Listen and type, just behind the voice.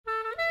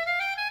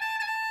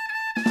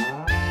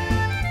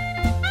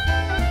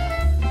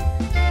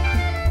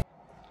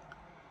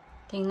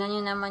Tingnan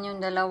nyo naman yung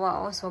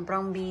dalawa, oh.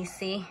 Sobrang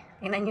busy.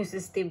 Tingnan nyo si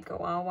Steve.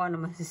 Kawawa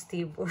naman si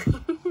Steve.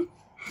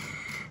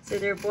 So,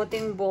 they're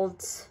putting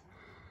bolts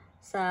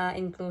sa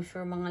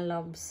enclosure, mga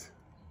loves.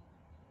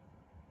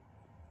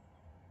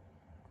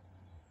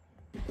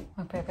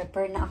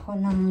 Magpe-prepare na ako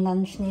ng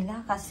lunch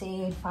nila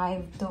kasi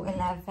 5 to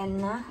 11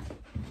 na.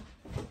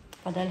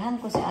 Padalhan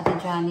ko si Ate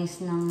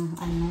Janice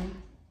ng,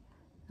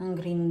 ng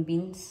green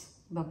beans.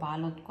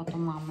 Babalot ko ito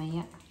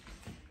mamaya.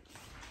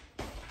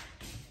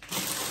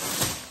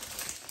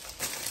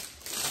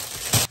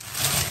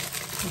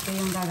 Ito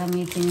yung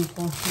gagamitin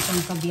ko.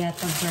 Itong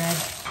kabiata bread.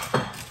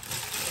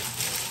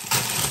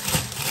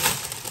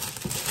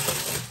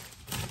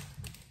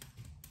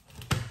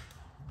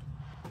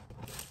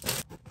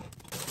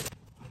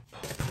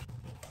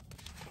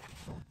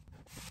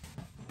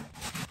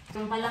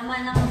 Itong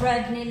palaman ng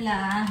bread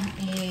nila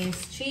is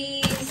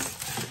cheese,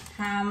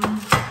 ham,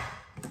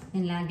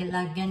 and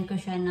lagyan ko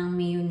siya ng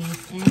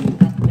mayonnaise and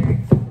butter.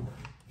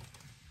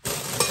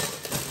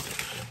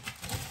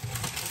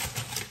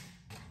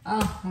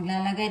 Oh,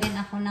 maglalagay din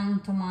ako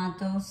ng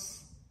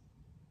tomatoes.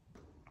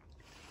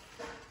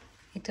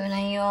 Ito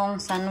na yung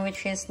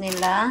sandwiches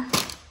nila.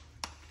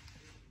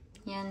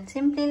 Yan,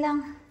 simple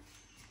lang.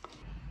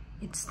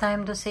 It's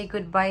time to say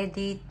goodbye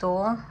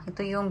dito. Ito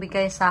yung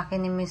bigay sa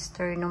akin ni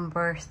Mr. nung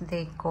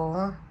birthday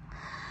ko.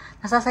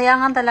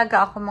 Nasasayangan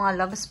talaga ako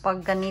mga loves pag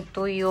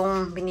ganito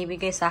yung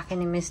binibigay sa akin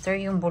ni Mr.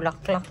 Yung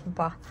bulaklak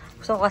ba.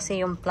 Gusto ko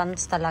kasi yung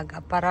plants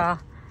talaga para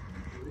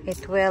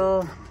it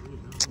will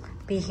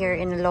be here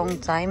in a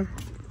long time.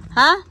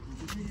 Ha?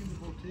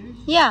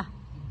 Yeah.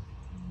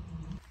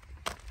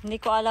 Hindi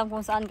ko alam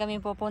kung saan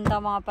kami pupunta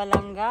mga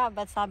palangga.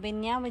 But sabi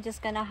niya, we're just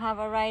gonna have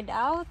a ride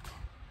out.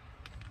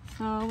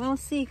 So, we'll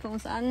see kung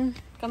saan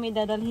kami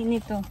dadalhin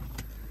nito.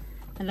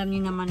 Alam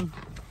niyo naman,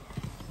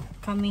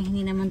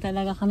 hindi naman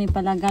talaga kami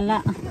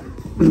palagala.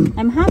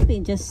 I'm happy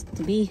just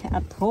to be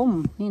at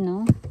home, you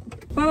know.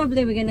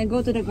 Probably we're gonna go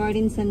to the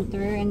garden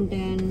center and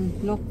then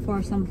look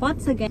for some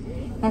pots again.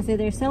 Kasi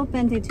there's still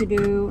plenty to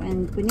do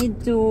and we need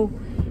to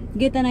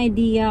get an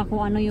idea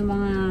kung ano yung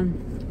mga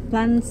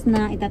plants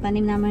na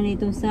itatanim naman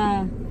ito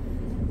sa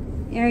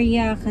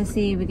area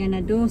kasi we're gonna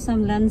do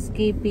some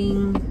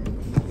landscaping.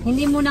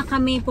 Hindi muna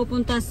kami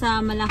pupunta sa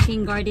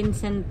malaking garden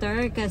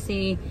center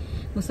kasi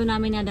gusto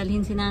namin na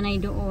dalhin si nanay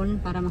doon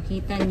para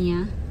makita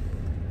niya.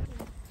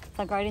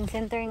 Sa garden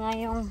center nga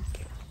yung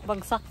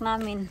bagsak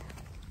namin.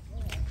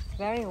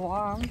 Very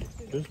warm.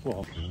 It's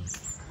warm.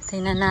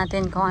 Tingnan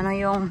natin kung ano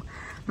yung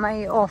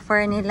may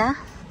offer nila.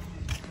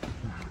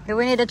 Do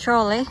we need a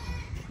trolley?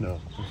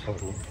 No, let's have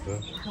a look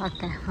first.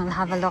 Okay, we'll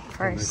have a look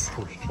first.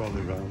 Push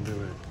trolley round, do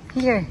it.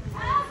 Here.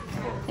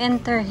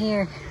 Enter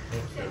here.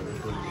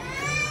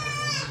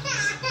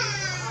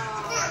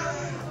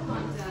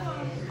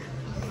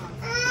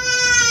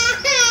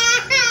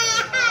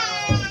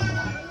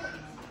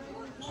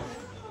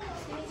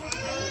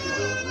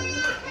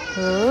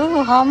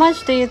 Ooh, how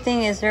much do you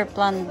think is your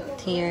plant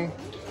here?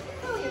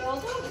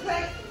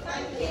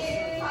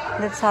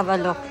 Let's have a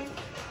look.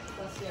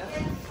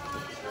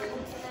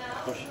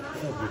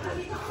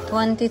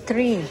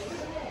 23.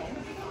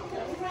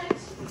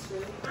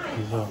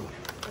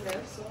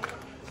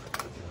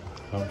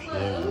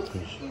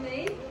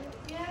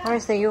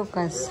 Where's the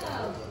yuccas?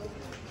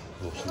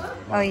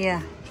 Oh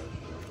yeah.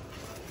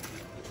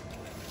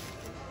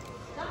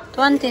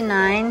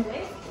 29.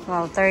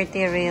 Well,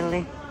 30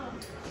 really.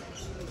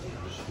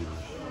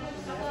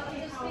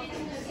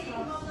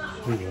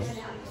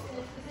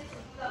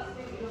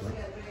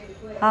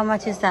 How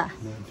much is that?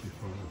 94.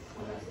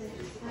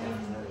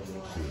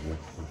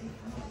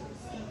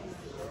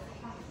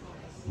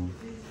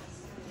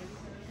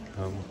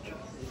 How much?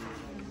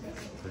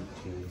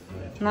 13,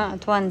 19. No, 20.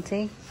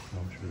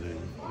 How much was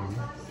it?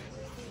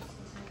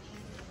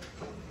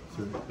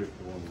 So the quick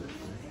one.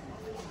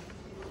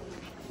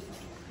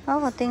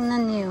 Oh,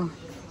 tingnan niyo.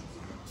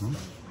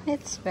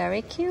 It's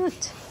very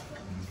cute.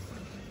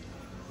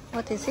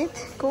 What is it?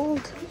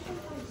 Gold.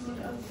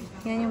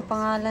 Yan yung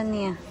pangalan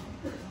niya.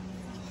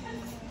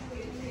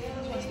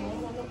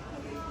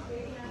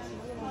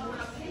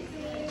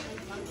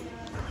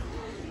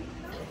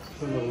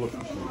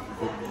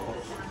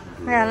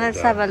 Yeah, let's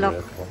have a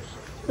look.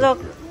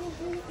 Look.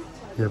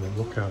 Yeah, but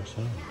look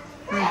outside.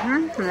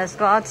 Let's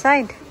go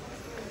outside.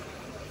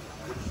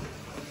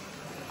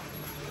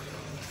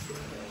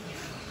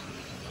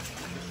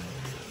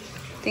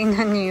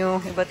 Tingnan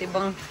niyo, iba't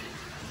ibang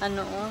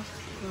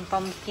yung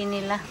pumpkin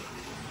nila.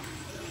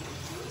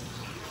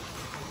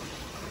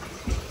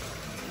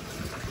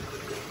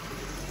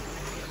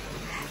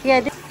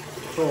 Yeah.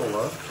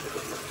 Taller.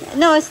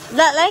 No, it's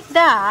not like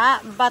that,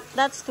 but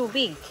that's too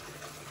big.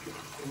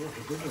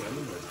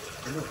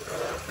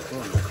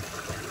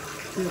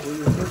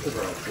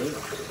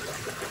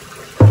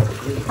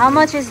 How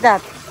much is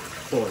that?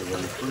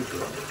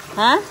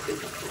 Huh?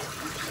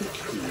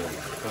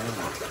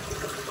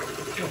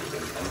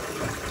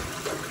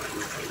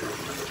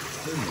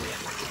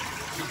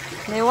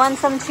 Do you want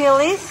some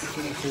chilies?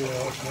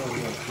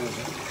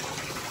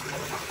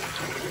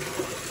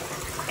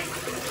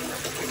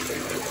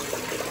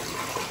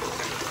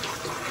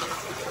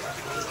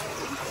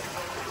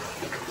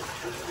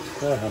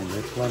 They're handy,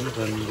 plant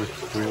and with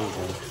wheels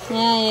on.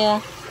 Yeah, yeah.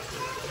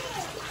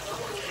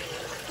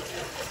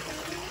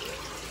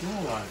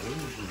 More like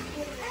these, isn't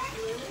it?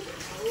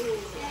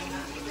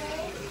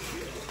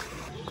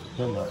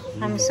 They're like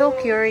I'm so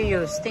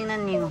curious.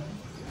 Tingnan niyo.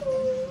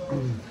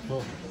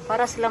 oh,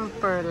 Para silang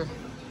pearl.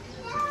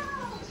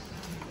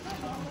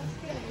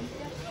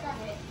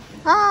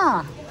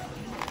 Ah!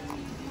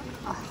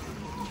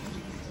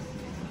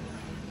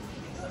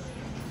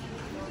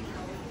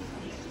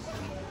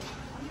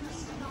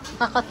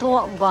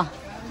 Nakakatuwa ba?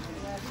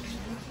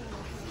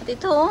 At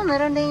ito oh,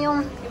 meron din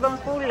yung ibang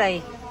kulay.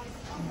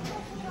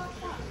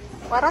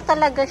 Para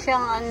talaga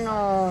siyang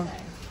ano,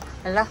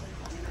 ala,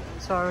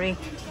 sorry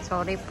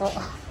po.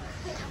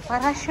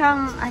 Para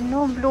siyang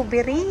ano,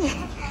 blueberry.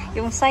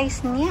 Yung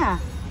size niya.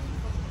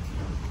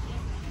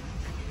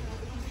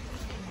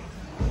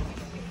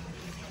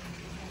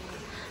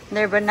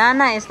 Their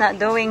banana is not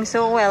doing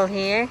so well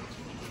here.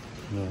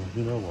 no,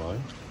 you know why?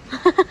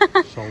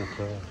 Salt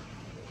air.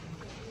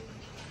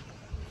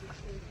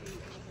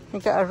 They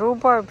got a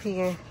rhubarb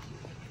here.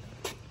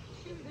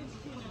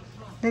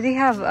 Do they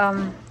have,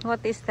 what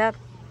is that?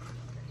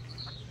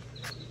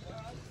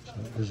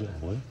 Is it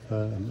olive?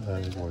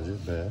 What is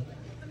it, bear?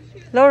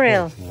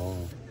 Laurel.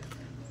 Laurel.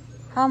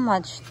 How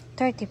much?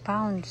 30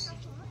 pounds.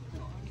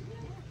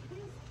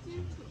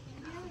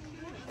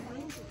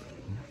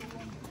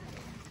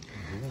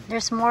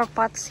 There's more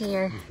pots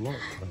here.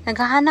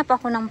 Naghahanap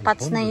ako ng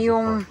pots na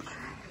yung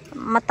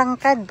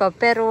matangkad ba,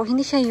 pero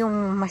hindi siya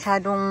yung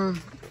masyadong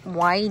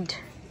wide.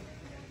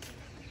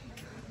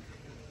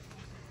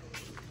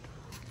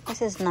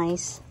 This is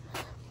nice.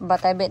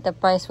 But I bet the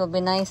price will be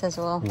nice as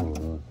well.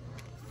 Oh,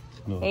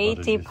 not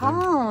 80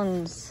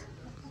 pounds.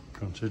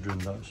 Considering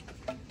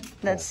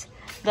That's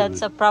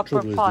a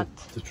proper pot.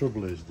 The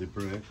trouble is they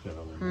break,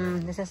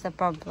 darling. This is the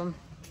problem.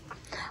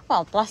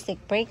 Well,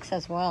 plastic breaks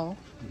as well.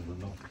 They're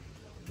not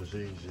as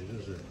easy,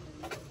 is it?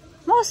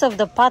 Most of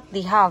the pot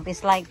they have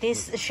is like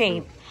this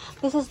shape.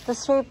 This is the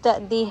shape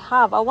that they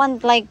have. I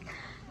want like,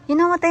 you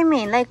know what I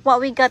mean? Like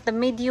what we got, the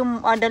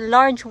medium or the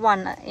large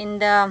one in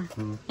the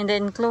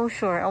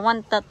enclosure. I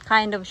want that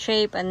kind of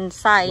shape and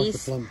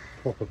size. Like a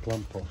proper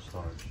plant pot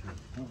size.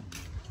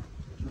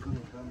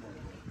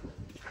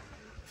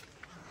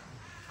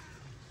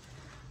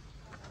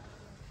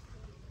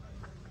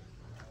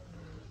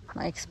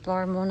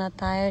 Ma-explore muna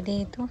tayo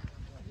dito.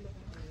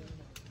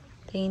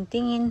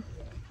 Tingin-tingin.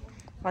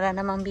 Wala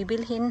namang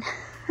bibilhin.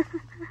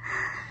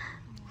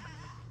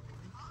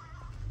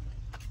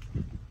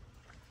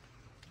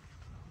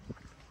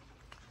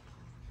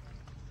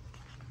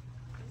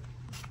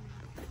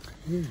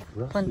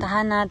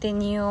 Puntahan natin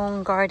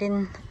yung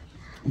garden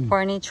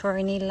furniture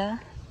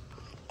nila.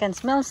 Can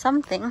smell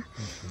something.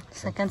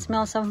 So I can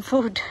smell some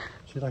food.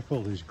 See, like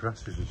all these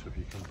grasses and stuff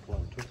you can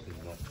plant up in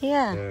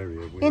that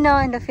area. You know,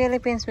 in the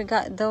Philippines we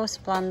got those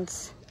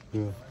plants.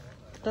 Yeah.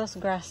 Those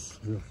grass.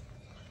 Yeah.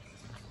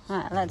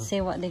 Alright, let's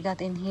see what they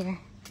got in here.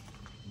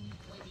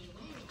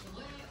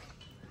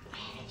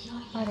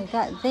 Oh, they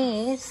got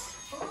this.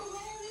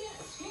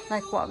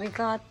 Like what we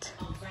got.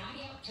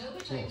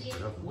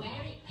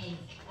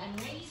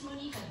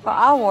 For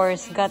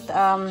ours, got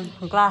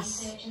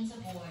glass.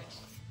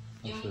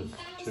 That's a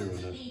 2 and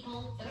a 3 and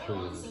a 2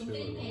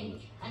 and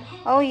a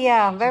Oh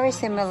yeah, very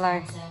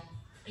similar.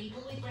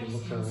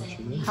 Look how much it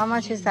is. How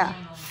much is that?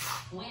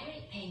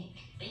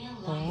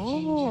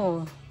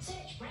 Oh,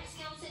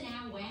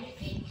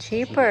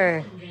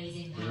 cheaper.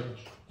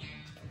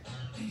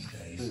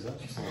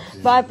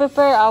 But I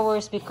prefer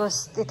ours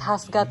because it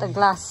has got a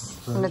glass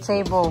on the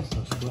table.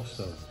 That's glass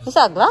though. Is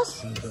that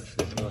glass? It's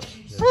actually glass.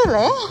 Yeah.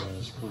 Really? Yeah,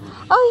 it's cool.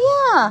 Oh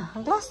yeah,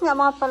 glass nga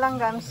mga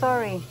palangga. I'm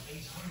sorry.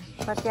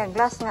 But yeah,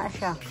 glass nga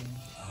siya.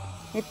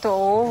 Ito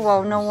oh,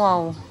 wow na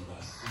wow.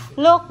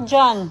 Look,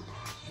 John.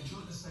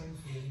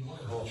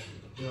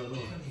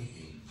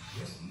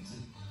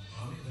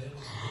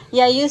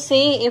 Yeah, you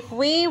see, if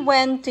we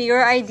went to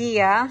your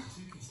idea,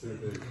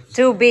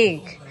 too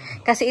big.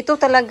 Kasi ito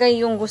talaga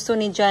yung gusto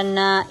ni John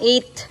na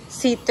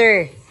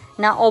 8-seater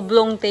na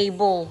oblong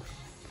table.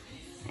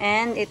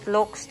 And it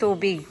looks too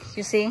big.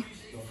 You see?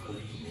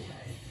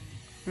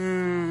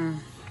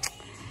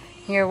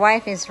 Your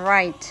wife is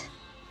right.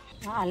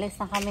 Alis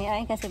na kami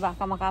ay kasi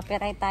baka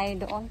makapiray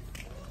tayo doon.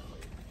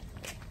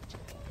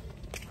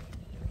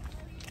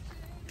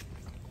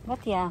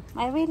 But yeah,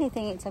 I really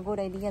think it's a good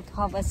idea to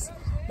have us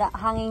that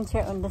hanging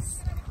chair on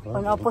this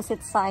on opposite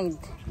side.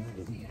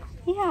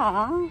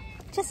 Yeah,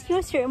 just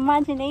use your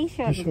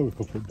imagination. I'm sure we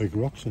could put big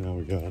rocks in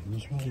our garden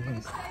as well.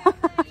 Yeah.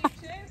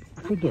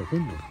 Could do,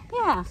 couldn't we?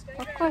 Yeah,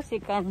 of course you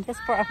can. Just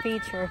for a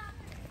feature.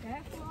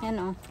 You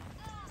know,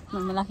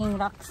 malaking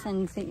rocks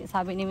and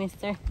sabi ni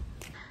Mr.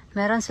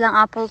 Meron silang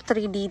apple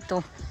tree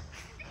dito.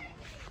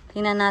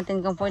 Tingnan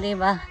natin kung pwede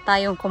ba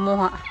tayong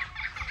kumuha.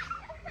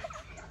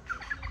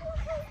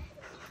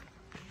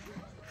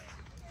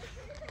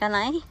 Can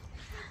I?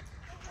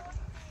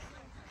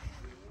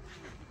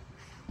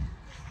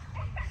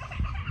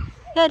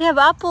 Yeah, they have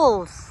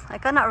apples.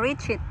 I cannot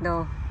reach it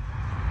though.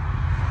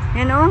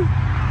 You know?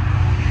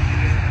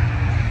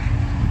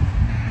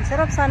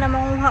 Sarap sana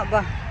manguha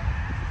ba?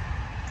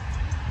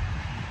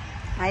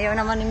 Ayaw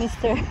naman ni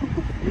Mister.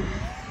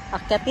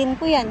 Akyatin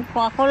ko yan.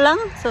 Kung ako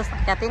lang, so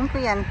akyatin ko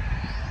yan.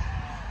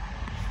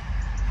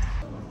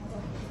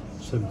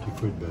 70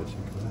 quid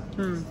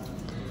basically.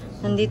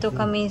 Nandito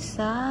kami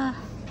sa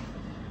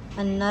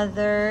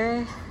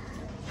another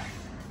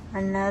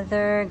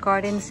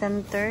garden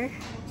center.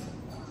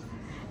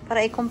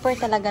 Para i-compare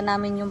talaga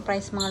namin yung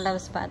price mga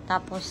loves ba.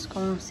 Tapos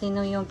kung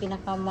sino yung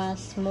pinaka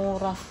mas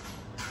mura.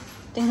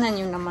 Tingnan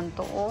nyo naman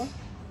to, oh.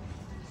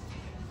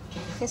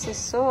 This is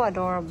so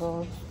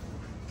adorable.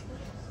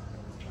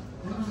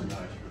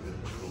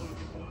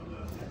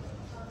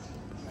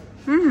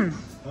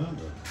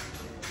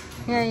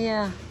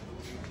 Yeah.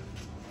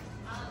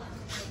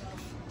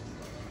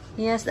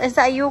 Yes, it's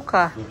the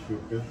Ayuka.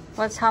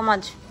 What's how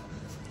much?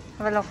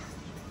 Have a look.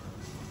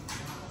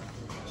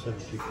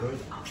 70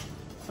 quid.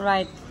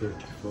 Right.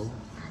 34.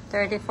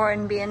 34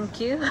 in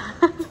B&Q.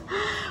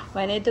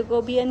 We need to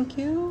go B&Q.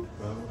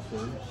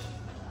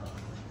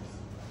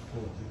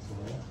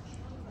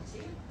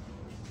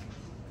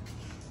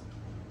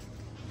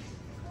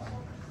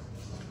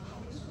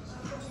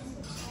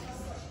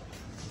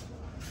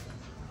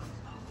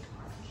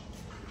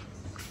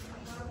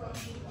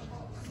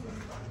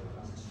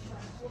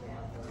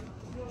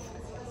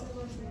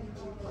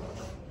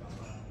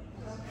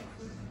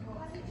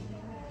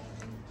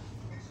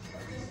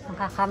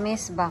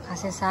 Nakakamiss ba?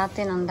 Kasi sa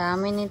atin, ang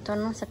dami nito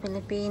no, sa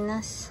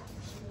Pilipinas.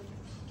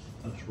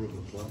 That's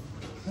rubber plant.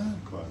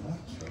 Quite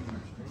nice.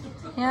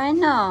 Yeah, I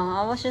know.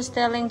 I was just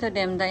telling to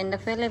them that in the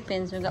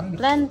Philippines, we got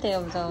plenty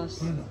of those.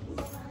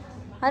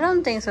 I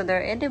don't think so.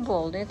 They're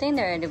edible. Do you think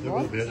they're They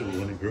edible? will be edible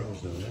when it grows,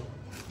 don't they?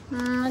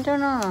 I don't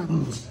know.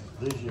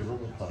 These are your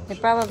rubber plants. They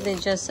probably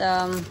just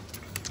a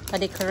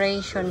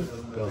decoration.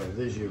 Golly,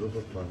 these are your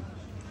rubber plants.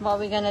 What are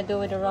we gonna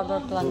do with the rubber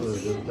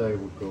plants? Well, they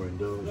would go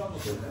indoors.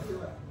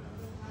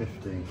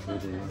 15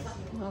 quid here.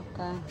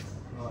 Okay.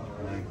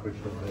 9 quid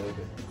for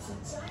baby.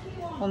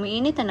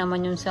 Umiinit na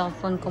naman yung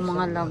cellphone ko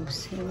mga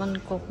loves. Iwan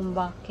ko kung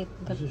bakit.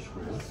 But Is this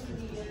real? Is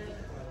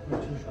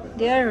this real?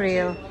 they are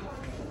real.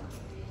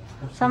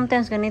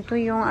 Sometimes ganito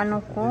yung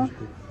ano ko.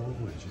 These big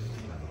foliage, isn't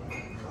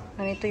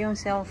it? Ganito yung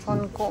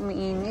cellphone ko.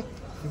 Umiinit.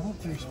 They won't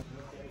be.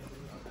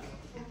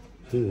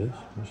 See this?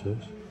 What's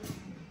this?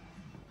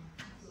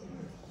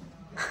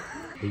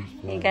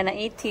 I'm gonna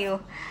eat you.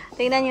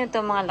 Tingnan nyo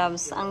to mga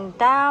loves. Ang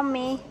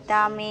dami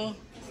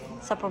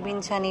sa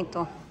probinsya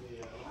nito.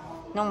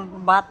 Nung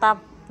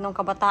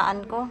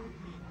kabataan ko,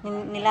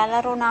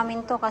 nilalaro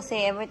namin to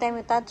kasi every time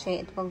you touch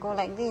it, it will go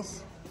like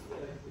this.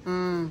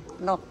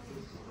 Look.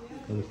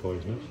 Are they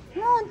poisonous?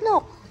 No,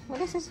 look.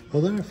 What is this?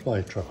 Oh, they're a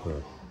fly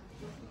trapper.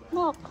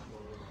 Look.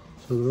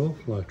 So they're all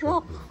fly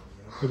trappers.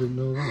 I didn't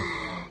know that.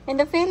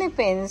 In the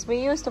Philippines, we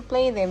used to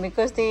play them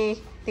because they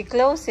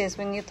closes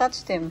when you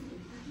touch them.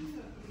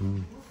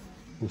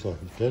 Looks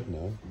like it's dead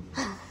now.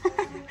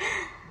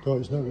 No,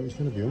 it's not. It's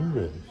going to be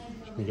hungry.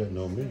 It's been getting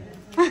on me.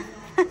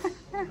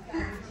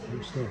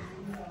 What's that?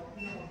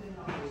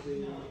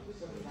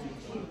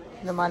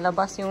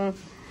 Lumalabas yung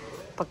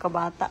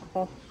pagkabata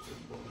ko.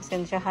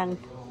 Pasensyahan.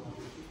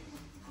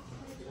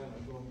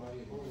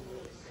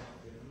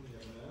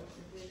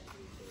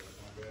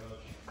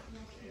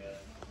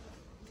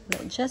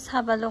 Just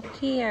have a look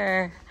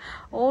here.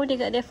 Oh, they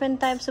got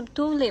different types of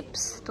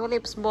tulips.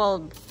 Tulips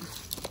bulb.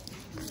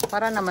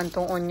 Para naman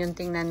tong onion,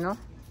 tingnan, no?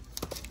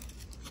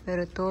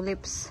 Pero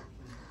tulips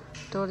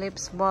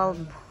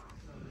bulb.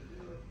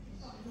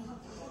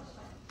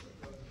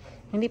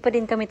 Hindi pa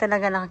din kami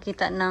talaga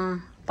nakakita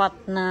ng pot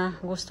na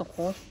gusto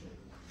ko.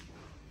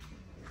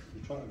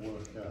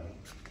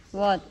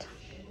 What?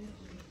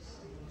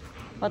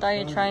 What are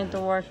you trying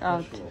to work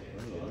out?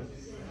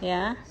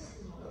 Yeah?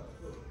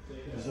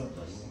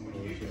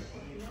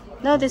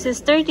 No, this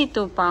is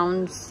 32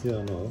 pounds. Yeah,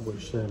 I know, but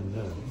it's saying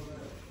now.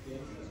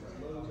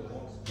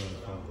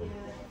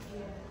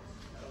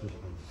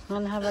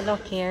 I'm gonna have a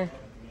look here.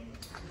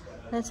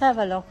 Let's have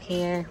a look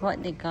here.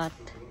 What they got.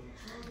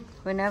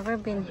 We've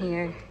never been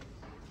here.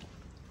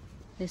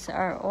 These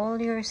are all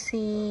your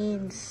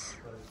seeds.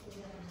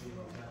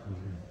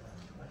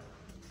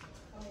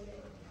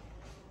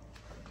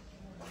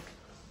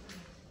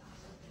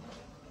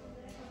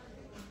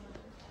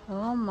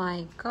 Oh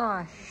my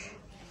gosh.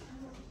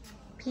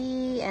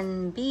 Pea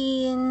and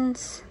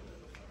beans.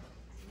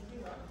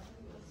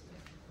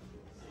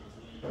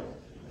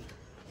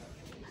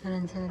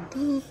 Ayan sila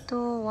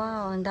dito.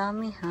 Wow, ang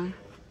dami ha.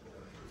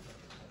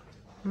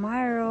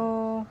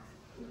 Marrow.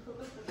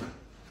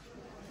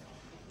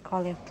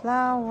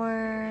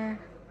 Cauliflower.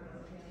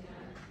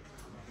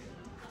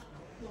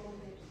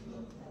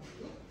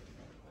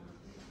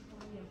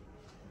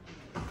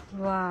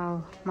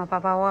 Wow,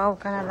 mapapawaw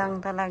ka na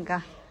lang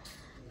talaga.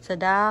 Sa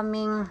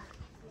daming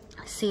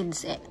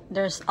seeds.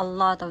 There's a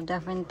lot of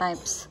different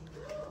types.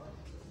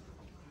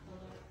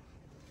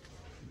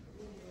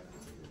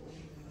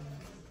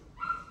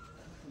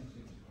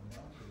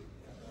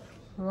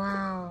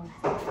 Wow.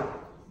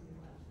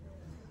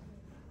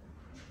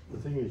 The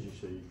thing is, you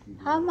see, you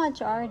can How much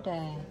are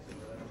they?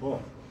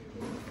 What?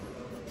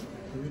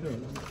 You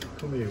don't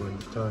come here when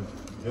it's time to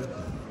get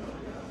them.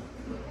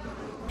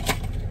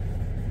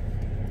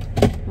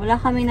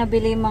 Wala kami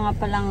nabili mga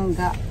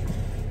palangga.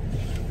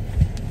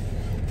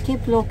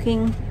 Keep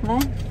looking,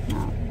 right?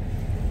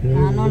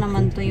 Ano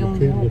naman to yung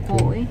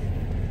buko eh.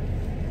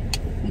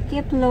 We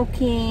keep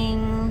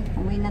looking.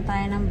 Uwi na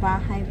tayo ng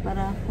bahay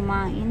para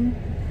kumain.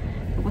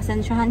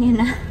 Pasensyahan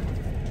nyo na.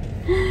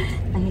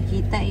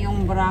 Nakikita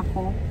yung bra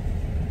ko.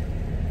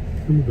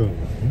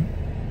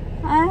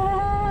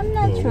 I'm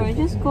not sure.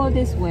 Just go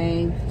this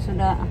way so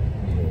that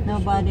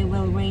nobody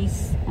will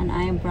raise an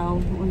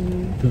eyebrow on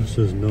you. That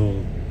says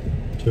no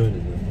turning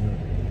them.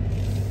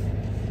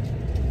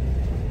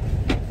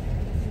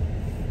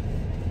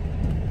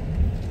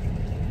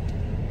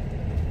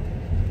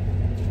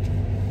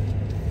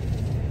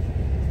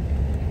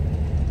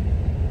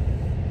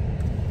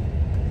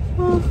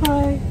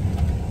 Okay.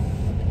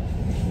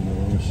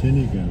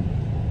 Sinigang.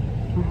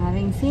 We're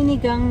having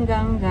sinigang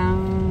gang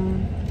gang.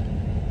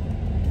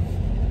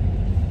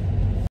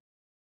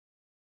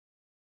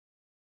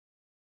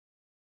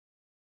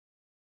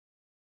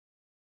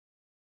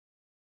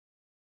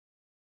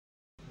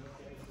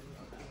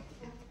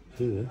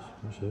 See this?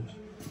 What's this?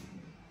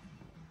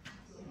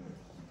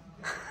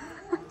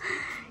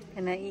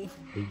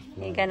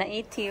 Gonna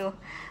eat you.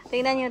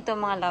 Tingnan nyo ito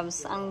mga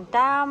loves. Ang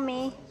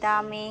dami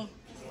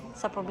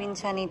sa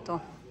probinsya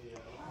nito.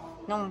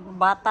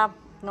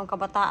 Nung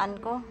kabataan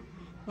ko,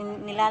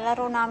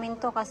 nilalaro namin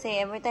to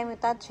kasi every time you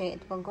touch it,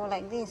 it will go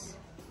like this.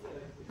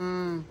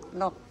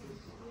 Look.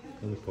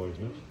 Are they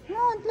poisonous?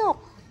 No,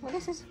 look. What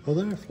is this? Oh,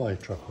 they're a fly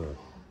trapper.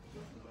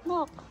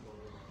 Look.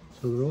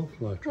 So they're all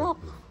fly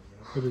trappers.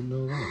 I didn't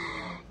know that.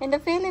 In the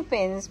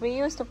Philippines, we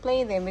used to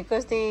play them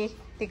because they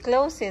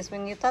closes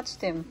when you touch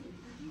them.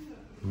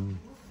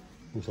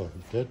 Looks like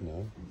it's dead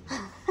now.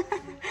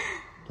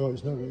 No,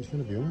 it's not. It's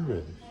going to be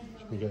hungry.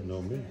 It's been getting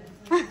on me.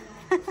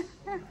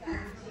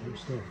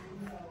 What's that?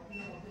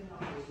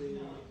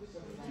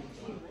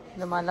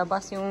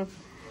 Lumalabas yung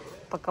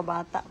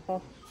pagkabata ko.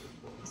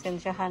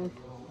 Pasensyahan.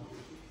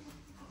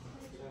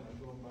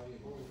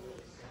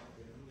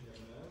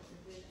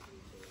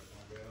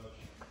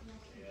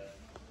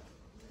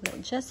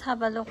 Just have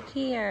a look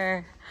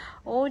here.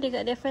 Oh, they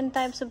got different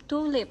types of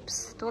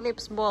tulips.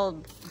 Tulips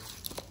bulb.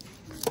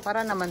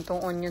 Para naman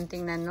tong onion,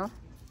 tingnan, no?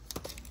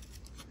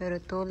 Pero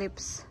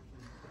tulips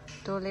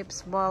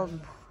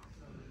bulb.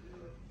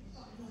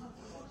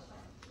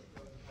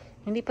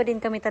 Hindi pa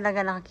din kami talaga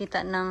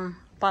nakakita ng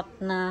pot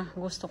na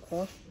gusto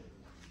ko.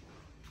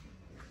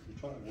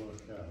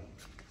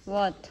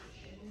 What?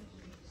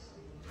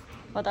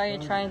 What are you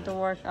trying to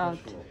work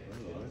out?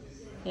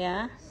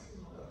 Yeah?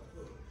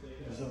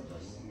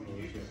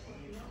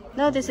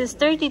 No, this is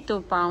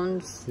 32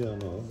 pounds. Yeah,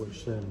 no, but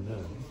it's saying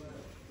now.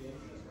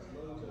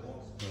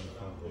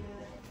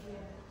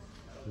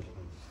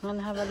 I'm gonna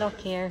have a look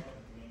here.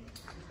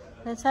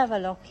 Let's have a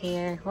look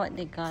here. What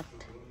they got.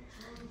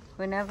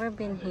 We've never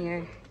been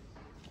here.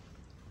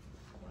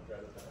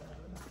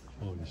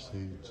 All the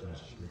seeds and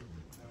shit.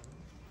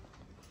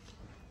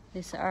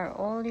 These are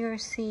all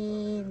your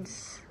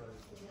seeds.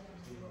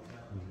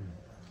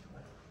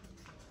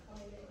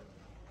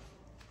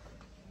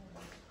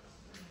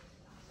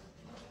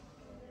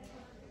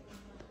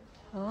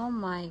 Oh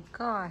my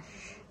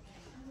gosh.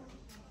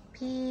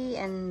 Pea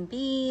and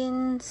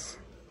beans.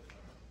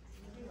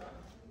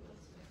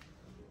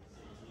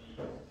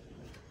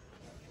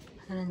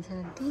 Alam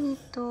sila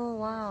dito.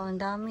 Wow, ang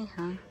dami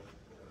ha.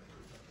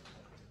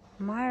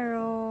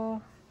 Marrow.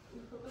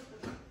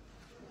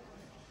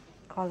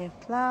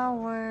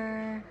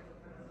 Cauliflower.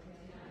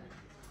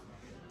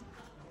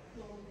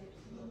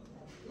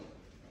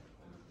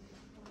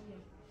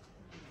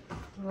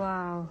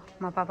 Wow,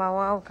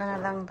 mapapawaw ka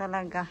na lang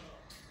talaga.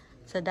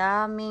 Sa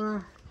daming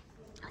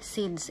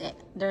seeds,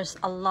 there's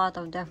a lot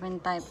of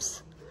different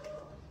types.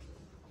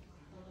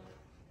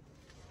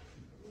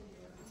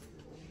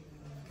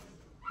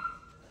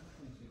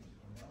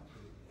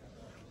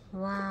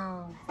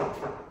 Wow.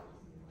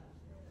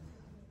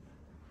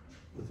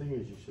 The thing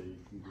is, you see,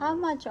 How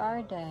much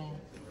are they?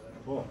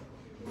 what?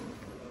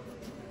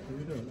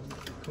 You don't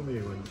come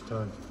here when it's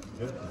time to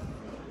get them.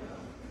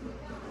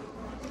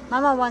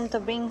 Mama want to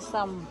bring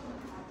some.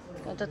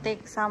 Got to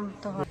take some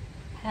to her.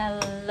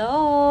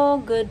 Hello,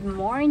 good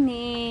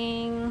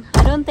morning.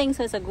 I don't think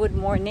so it's a good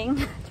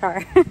morning.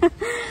 Char.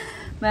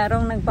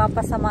 Merong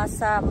nagpapasama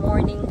sa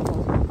morning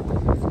ko.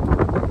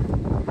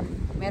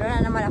 Meron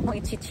na naman akong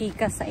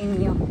ichichika sa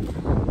inyo.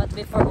 But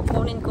before,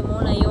 kukunin ko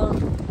muna yung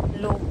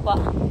lupa.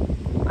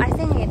 I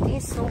think it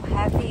is so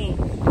heavy.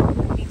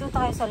 Dito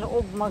tayo sa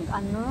loob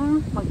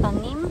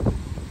magtanim.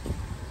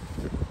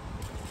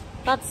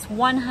 That's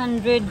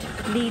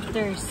 100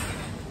 liters.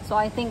 So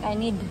I think I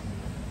need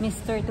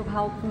Mr. to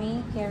help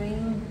me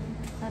carrying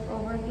that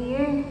over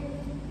here.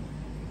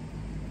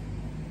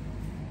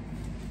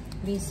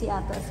 Busy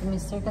ata si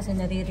Mr. kasi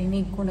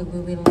naririnig ko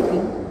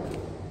nagwi-wilting.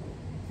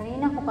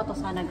 Kanina ko pa to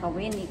sana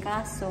gawin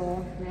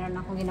kaso meron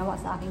akong ginawa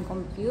sa aking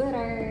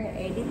computer,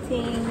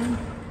 editing.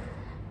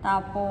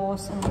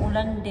 Tapos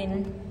umuulan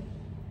din.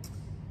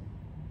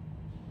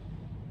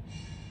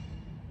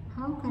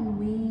 How can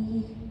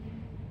we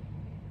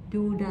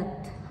do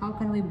that? How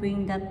can we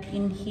bring that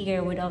in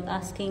here without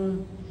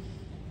asking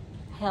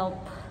help?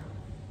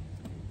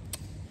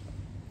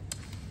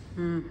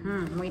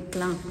 Wait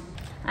lang.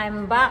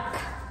 I'm back.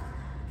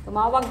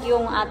 Tumawag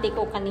yung ate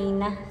ko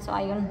kanina. So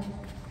ayun,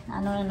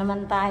 ano na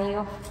naman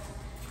tayo,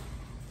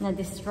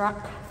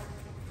 na-distract.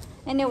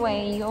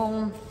 Anyway,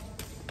 yung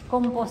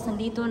compost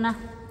nandito na.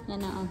 Yan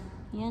na.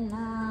 Yan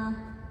na.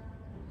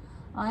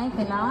 Ay,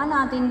 kailangan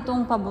natin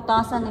itong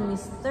pabutasan ni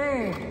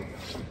Mr.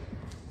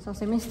 So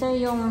si Mr.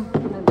 yung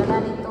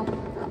nagdala nito.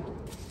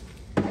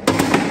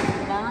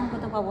 Kailangan ko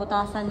itong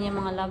pabutasan niya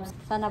mga loves.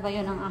 Sana ba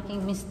yun ang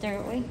aking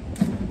Mr. Uy.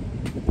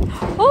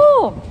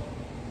 Oh!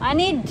 I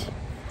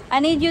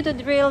need you to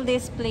drill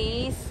this,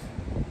 please.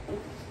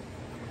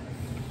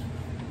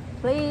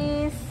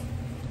 Please.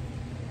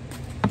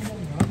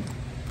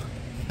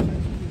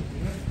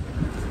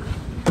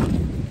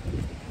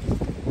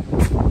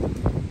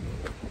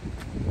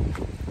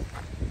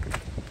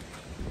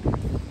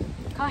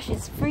 Gosh,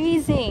 it's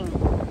freezing.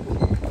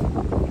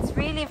 It's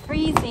really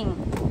freezing.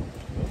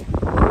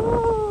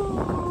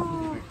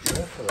 Ooh.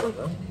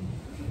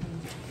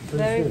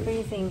 Very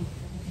freezing.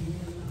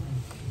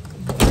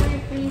 Very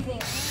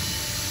freezing.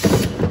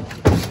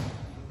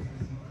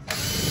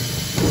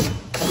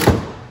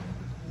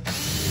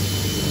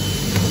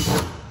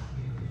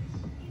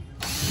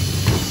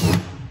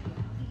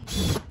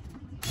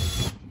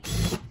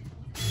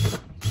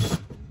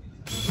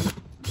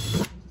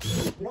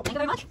 Thank you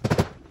very much.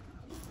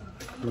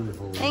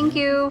 Thank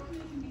you.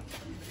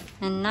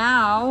 And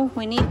now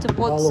we need to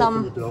put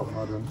some.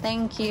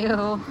 Thank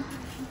you.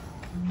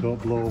 Don't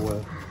blow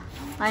away.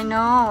 I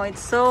know, it's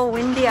so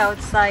windy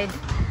outside.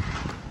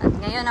 At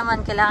ngayon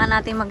naman, kailangan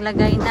natin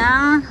maglagay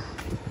ng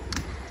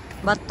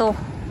bato.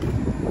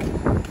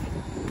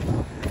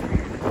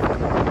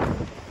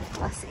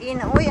 As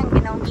in, uy, ang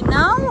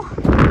ginaw-ginaw.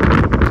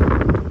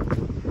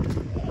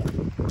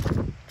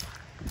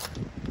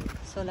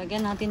 So,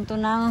 lagyan natin to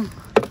ng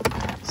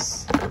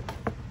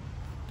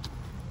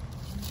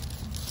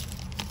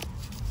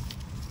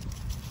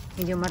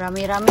medyo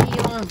marami-rami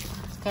yung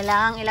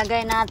kailangang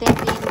ilagay natin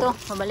dito.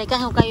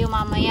 Pabalikan ko kayo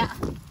mamaya.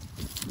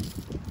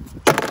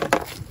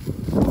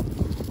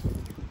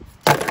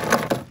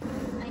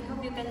 I hope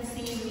you can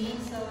see me.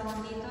 So,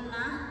 dito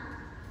na.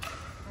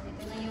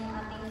 Dito na yung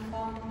ating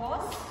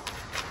compost.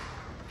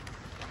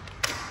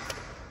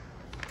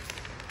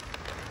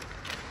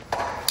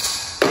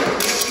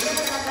 Dito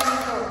na natin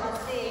ito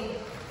kasi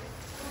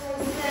as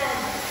I said,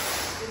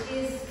 it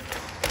is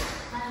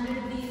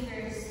 100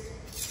 liters.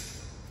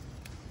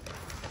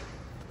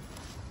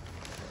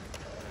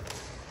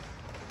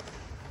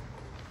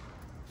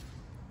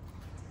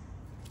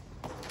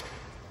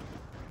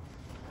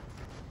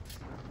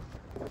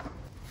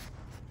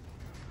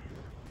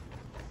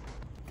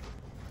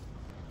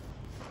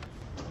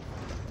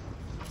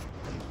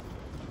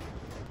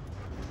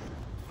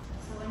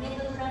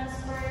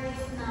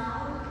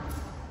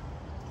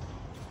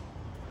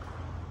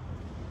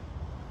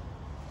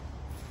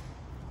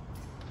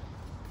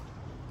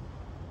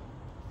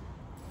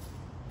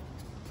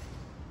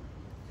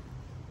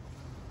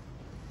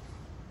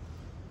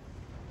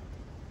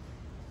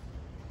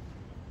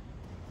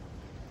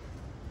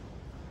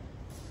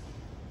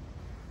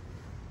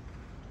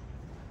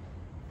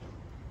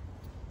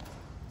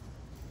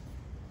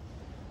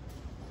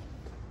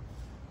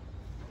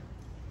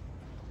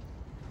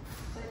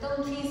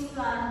 Itong cheese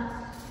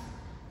plant,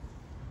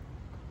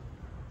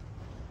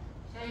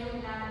 siya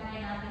yung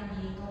ilalagay natin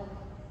dito.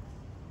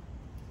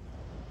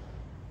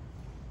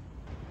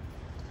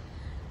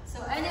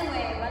 So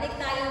anyway, balik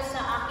tayo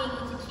sa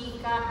aking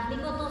ichichika. Hindi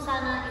ko to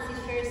sana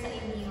isi-share sa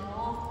inyo.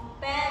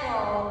 Pero,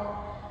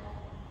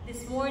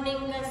 this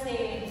morning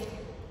kasi,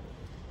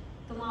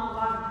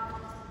 tumawag.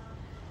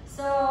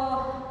 So,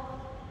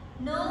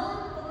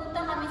 nung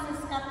pumunta kami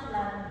sa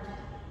Scotland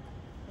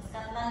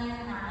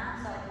yun na.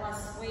 So, it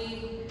was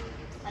way,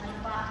 ano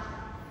pa,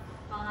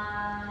 mga,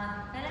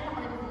 kailan ako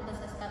kami pumunta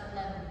sa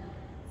Scotland?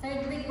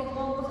 Third week of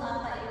August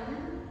ata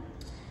yun.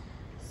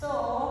 So,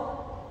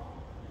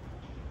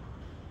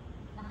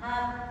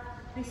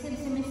 naka-receive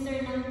si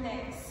Mr. ng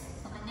text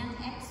sa kanyang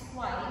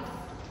ex-wife.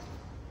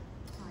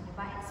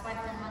 Diba?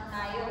 Ex-wife naman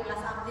tayo.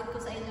 Last update ko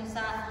sa inyo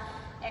sa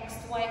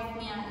ex-wife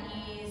niya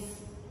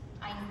is,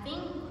 I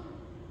think,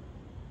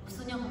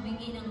 gusto niya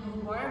humingi ng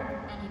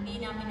reward na hindi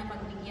namin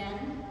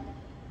napagbigyan.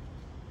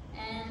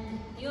 And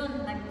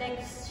yun,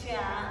 nag-text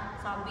siya,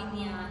 sabi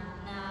niya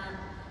na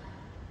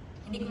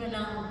hindi ko na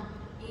lang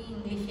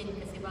i-Englishin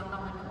kasi baka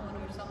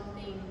manood or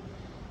something.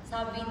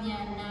 Sabi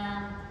niya na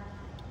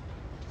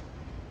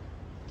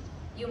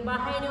yung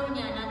bahay daw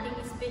niya,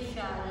 nating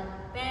special,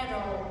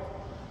 pero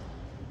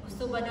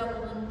gusto ba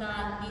daw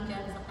pumunta di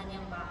dyan sa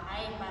kanyang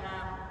bahay para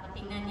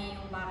matingnan niya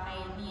yung bahay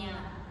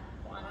niya,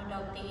 kung ano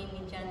daw tingin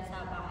niya dyan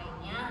sa bahay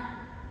niya.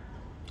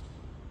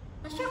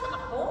 Nashock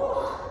ako!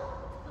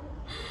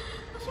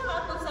 Nashock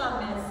ako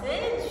sa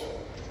message.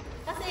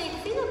 Kasi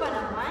sino ba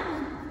naman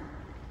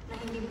na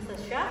hindi sa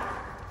shock?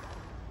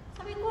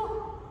 Sabi ko,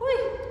 uy!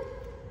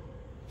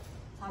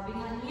 Sabi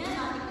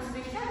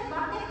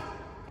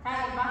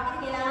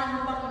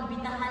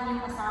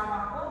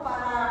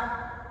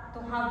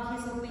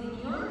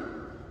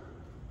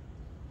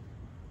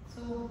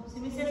Si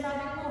Mr.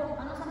 sabi ko,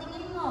 ano sa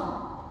tingin mo?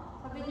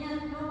 Sabi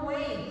niya, no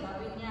way.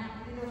 Sabi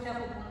niya, hindi daw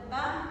siya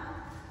pupunta.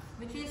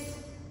 Which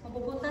is,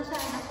 mapupunta siya.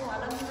 Ako,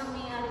 alam mo nang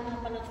may-ari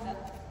ng palangga.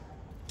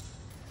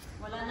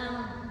 Wala nang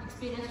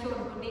experience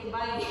yun, kundi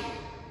bye.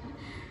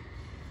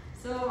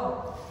 So,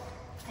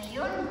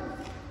 ayun.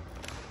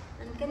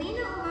 And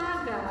kanina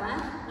umaga,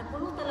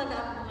 napuno talaga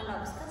ako ng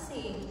labs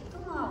kasi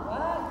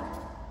tumawag.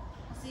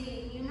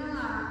 Kasi, yun na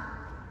nga,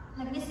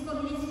 hindi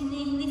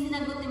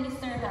sinagot ni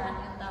Mr.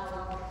 Han yung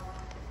tawag.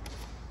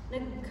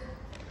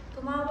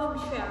 Tumawag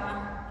siya.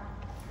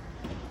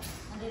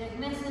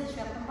 Nag-message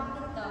siya kung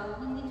bakit daw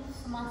hindi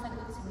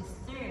sumasagot si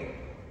Mr.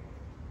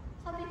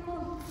 Sabi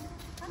ko,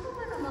 ano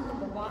ba naman ang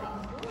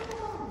babaeng ko?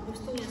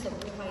 Gusto niya sa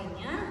buhay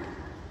niya?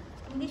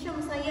 Hindi siya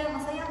masaya.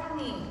 Masaya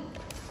kami.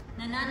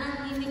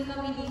 Nananahimik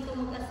kami dito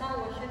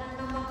mag-asawa. Siya na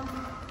naman,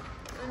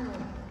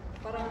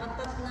 parang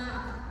atat na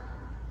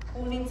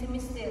kunin si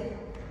Mr.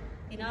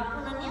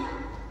 Tinapon na niya.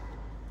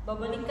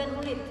 Babalikan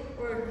ulit.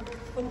 Or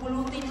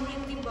pupulutin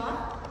ulit,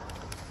 diba?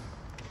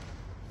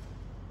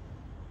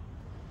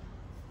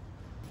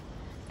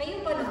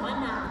 Kayo ba naman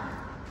na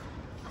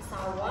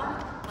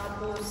asawa,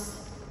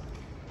 tapos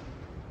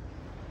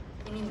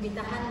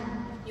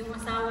inimbitahan yung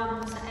asawa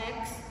mo sa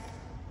ex,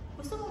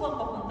 gusto mo bang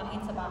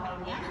papuntahin sa bahay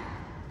niya?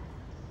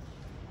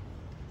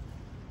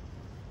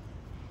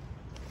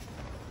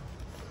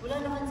 Wala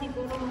naman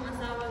siguro mga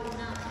asawa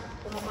na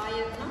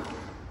pumapayag na.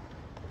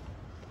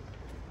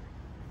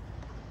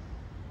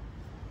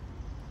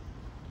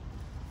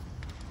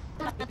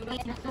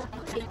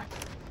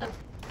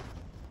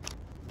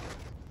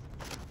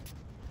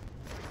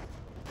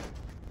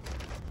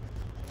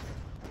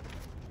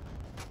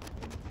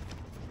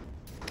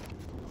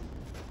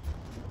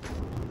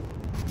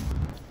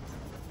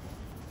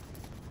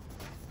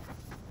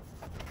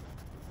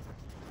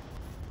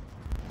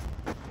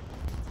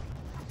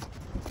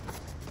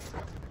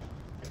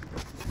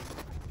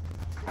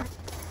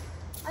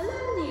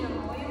 Alam niyo,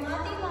 yung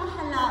ating mga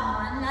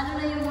halaman, lalo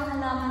na yung mga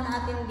halaman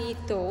natin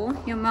dito,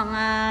 yung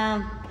mga,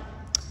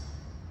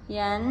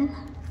 yan,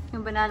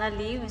 yung banana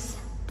leaves.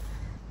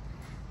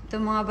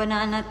 Itong mga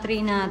banana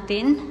tree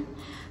natin.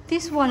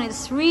 This one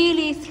is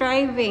really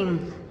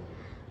thriving.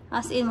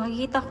 As in,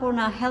 makikita ko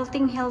na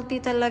healthy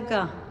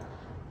talaga.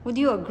 Would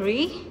you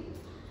agree?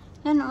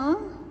 Yan oh.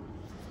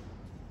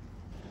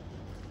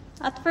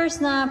 At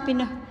first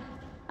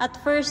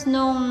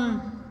nung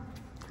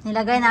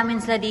nilagay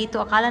namin sila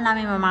dito, akala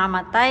namin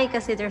mamamatay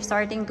kasi they're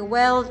starting to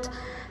wilt.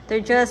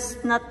 They're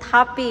just not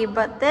happy.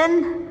 But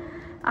then,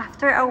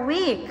 after a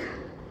week,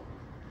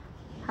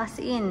 as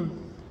in,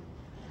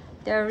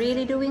 they're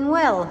really doing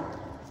well.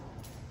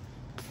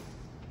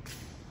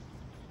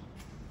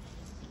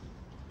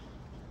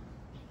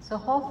 So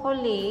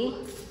hopefully,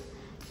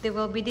 they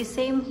will be the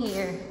same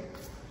here.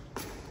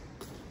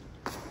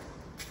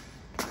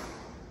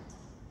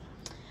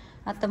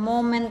 At the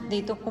moment,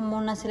 dito ko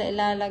muna sila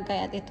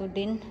ilalagay at ito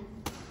din.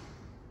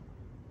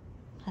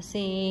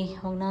 Kasi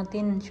huwag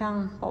natin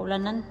siyang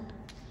paulanan.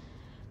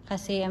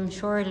 Kasi I'm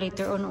sure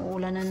later on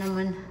uulan na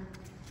naman.